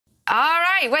All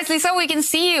right, Wesley, so we can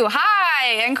see you.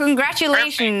 Hi, and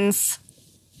congratulations. Perfect.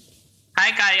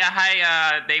 Hi, Kaya.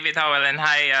 Hi, David Howell, and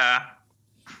hi,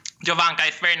 Jovanka.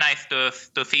 It's very nice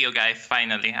to see you guys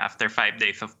finally after 5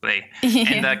 days of play.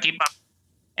 Yeah.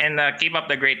 And keep up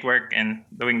the great work and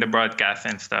doing the broadcast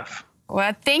and stuff.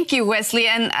 Well, thank you, Wesley,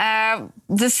 and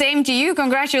the same to you.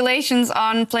 Congratulations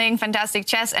on playing fantastic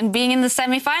chess and being in the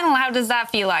semifinal. How does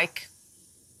that feel like?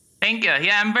 Thank you.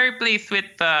 Yeah, I'm very pleased with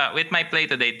my play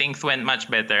today. Things went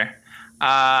much better.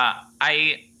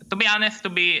 To be honest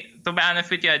with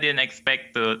you, I didn't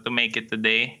expect to make it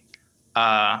today,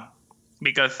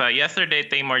 because yesterday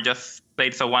Taymor just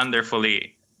played so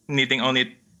wonderfully, needing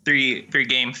only three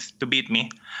games to beat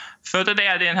me. So today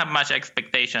I didn't have much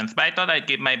expectations, but I thought I'd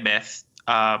give my best.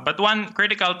 But one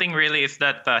critical thing really is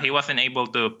that he wasn't able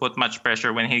to put much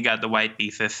pressure when he got the white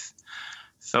pieces.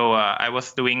 So I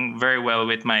was doing very well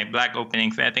with my black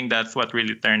openings. I think that's what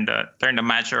really turned the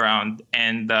match around,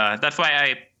 and that's why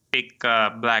I pick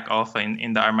black also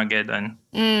in the Armageddon.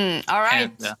 All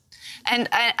right. And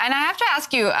I have to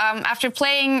ask you, after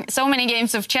playing so many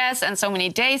games of chess and so many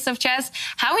days of chess,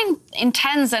 how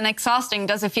intense and exhausting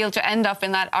does it feel to end up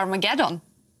in that Armageddon?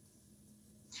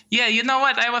 Yeah, you know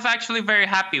what? I was actually very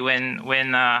happy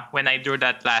when I drew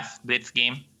that last blitz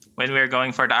game when we were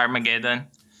going for the Armageddon,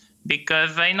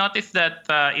 because I noticed that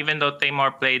even though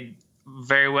Taymor played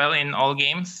very well in all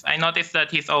games, I noticed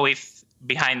that he's always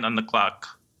behind on the clock.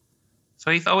 So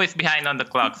he's always behind on the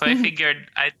clock. So I figured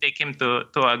I'd take him to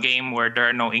a game where there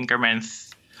are no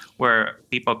increments, where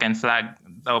people can flag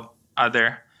the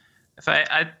other. So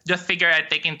I just figured I'd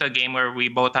take him to a game where we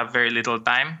both have very little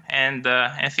time and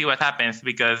see what happens,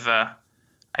 because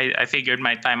I figured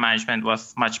my time management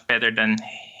was much better than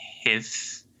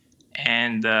his.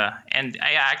 And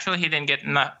actually he didn't get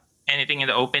anything in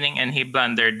the opening, and he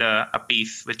blundered a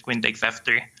piece with queen takes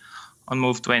f3 on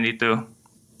move 22.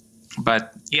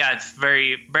 But yeah, it's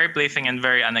very, very pleasing and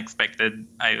very unexpected.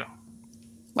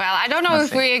 Well, I don't know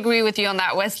if we agree with you on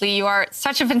that, Wesley. You are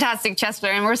such a fantastic chess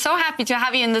player, and we're so happy to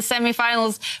have you in the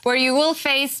semifinals, where you will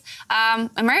face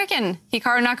American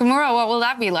Hikaru Nakamura. What will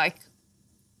that be like?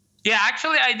 Yeah,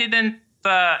 actually, I didn't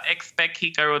expect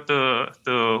Hikaru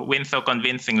to win so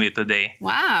convincingly today.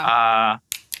 Wow.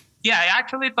 Yeah, I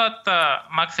actually thought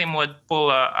Maxim would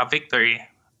pull a victory.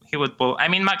 He would pull. I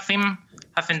mean, Maxim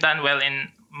hasn't done well in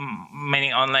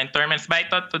many online tournaments, but I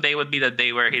thought today would be the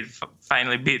day where he'd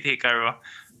finally beat Hikaru,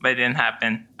 but it didn't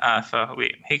happen. So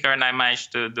Hikaru and I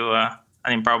managed to do an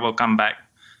improbable comeback.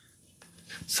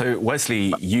 So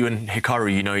Wesley, you and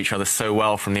Hikaru, you know each other so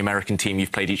well from the American team.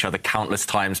 You've played each other countless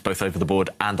times, both over the board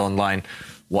and online.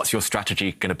 What's your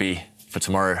strategy going to be for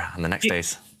tomorrow and the next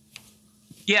days?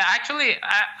 Yeah, actually,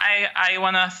 I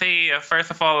want to say,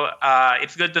 first of all,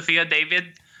 it's good to see you,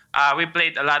 David. We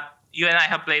played a lot. You and I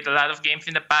have played a lot of games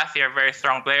in the past. You're a very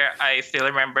strong player. I still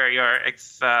remember your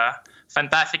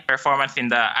fantastic performance in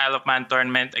the Isle of Man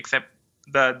tournament, except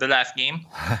the last game.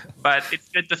 But it's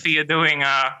good to see you doing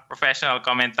a professional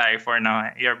commentary for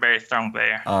now. You're a very strong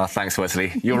player. Thanks,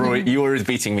 Wesley. You're always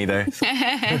beating me, though.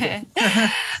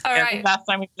 All right. Last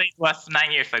time we played was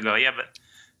 9 years ago. Yeah, but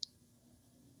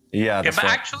that's but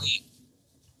right.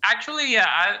 actually,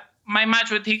 yeah. My match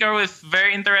with Hikaru is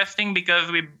very interesting,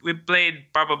 because we played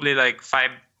probably like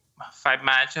five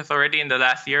matches already in the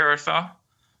last year or so.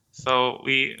 So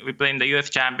we play in the US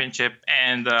Championship,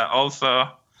 and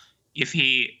also if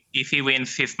he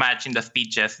wins his match in the speed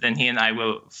chess, then he and I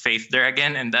will face there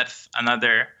again, and that's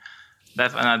another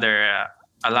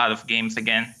a lot of games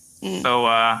again. So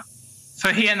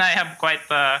he and I have quite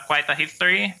a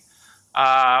history.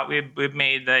 We've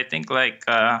made, I think, like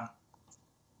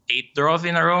 8 draws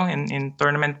in a row in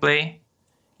tournament play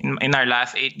in our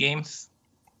last 8 games.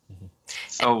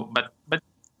 So, but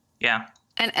yeah.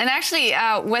 And actually,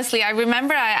 Wesley, I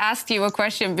remember I asked you a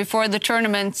question before the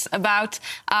tournaments about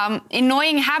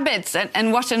annoying habits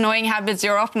and what annoying habits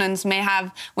your opponents may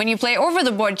have when you play over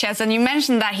the board chess. And you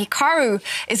mentioned that Hikaru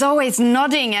is always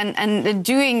nodding and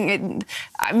doing,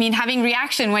 I mean, having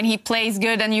reaction when he plays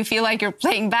good and you feel like you're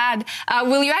playing bad.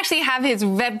 Will you actually have his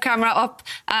web camera up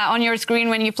on your screen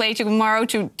when you play tomorrow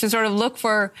to sort of look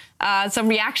for some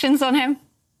reactions on him?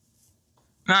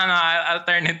 No, I'll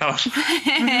turn it off.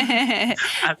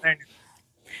 I'll turn it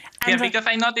off. Yeah, because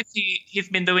I noticed he's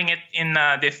been doing it in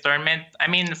this tournament. I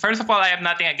mean, first of all, I have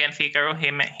nothing against Hikaru.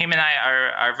 Him and I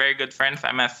are very good friends,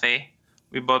 I must say.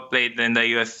 We both played in the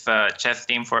US chess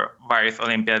team for various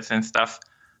Olympiads and stuff.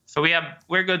 So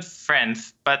we're good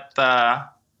friends. But yeah,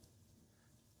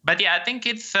 I think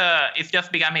it's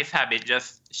just become his habit,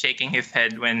 just shaking his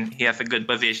head when he has a good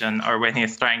position or when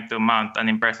he's trying to mount an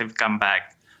impressive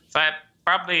comeback. So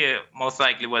probably most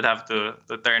likely would have to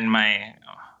turn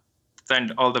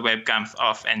all the webcams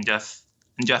off and just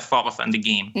focus on the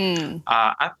game.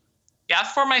 As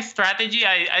for my strategy,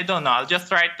 I don't know. I'll just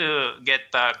try to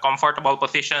get comfortable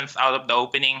positions out of the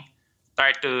opening,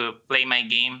 try to play my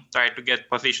game, try to get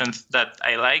positions that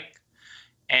I like,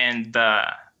 and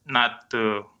not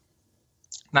to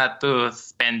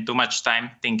spend too much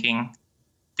time thinking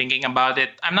about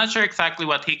it. I'm not sure exactly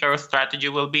what Hikaru's strategy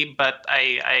will be, but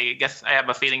I guess I have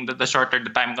a feeling that the shorter the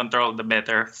time control, the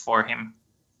better for him.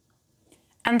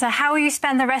 And how will you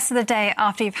spend the rest of the day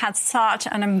after you've had such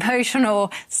an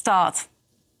emotional start?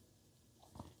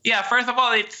 Yeah, first of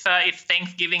all, it's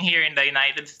Thanksgiving here in the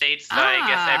United States, so I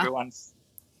guess everyone's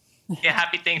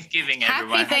happy Thanksgiving,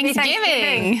 everyone. Happy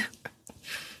Thanksgiving.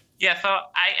 Yeah, so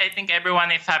I think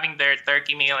everyone is having their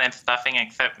turkey meal and stuffing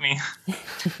except me.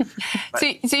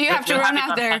 So you have to run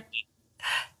out there. Sunday.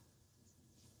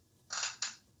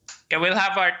 Yeah, we'll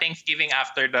have our Thanksgiving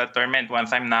after the tournament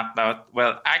once I'm knocked out.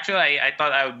 Well, actually, I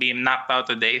thought I would be knocked out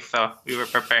today, so we were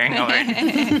preparing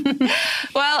already.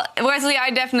 Well, Wesley,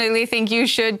 I definitely think you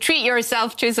should treat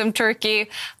yourself to some turkey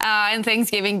and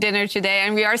Thanksgiving dinner today.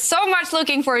 And we are so much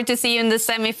looking forward to see you in the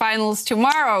semifinals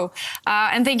tomorrow.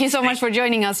 And thank you so much for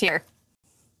joining us here.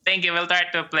 Thank you. We'll try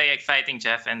to play exciting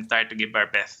chess and try to give our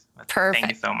best. Perfect.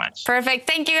 Thank you so much. Perfect.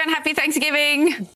 Thank you and happy Thanksgiving.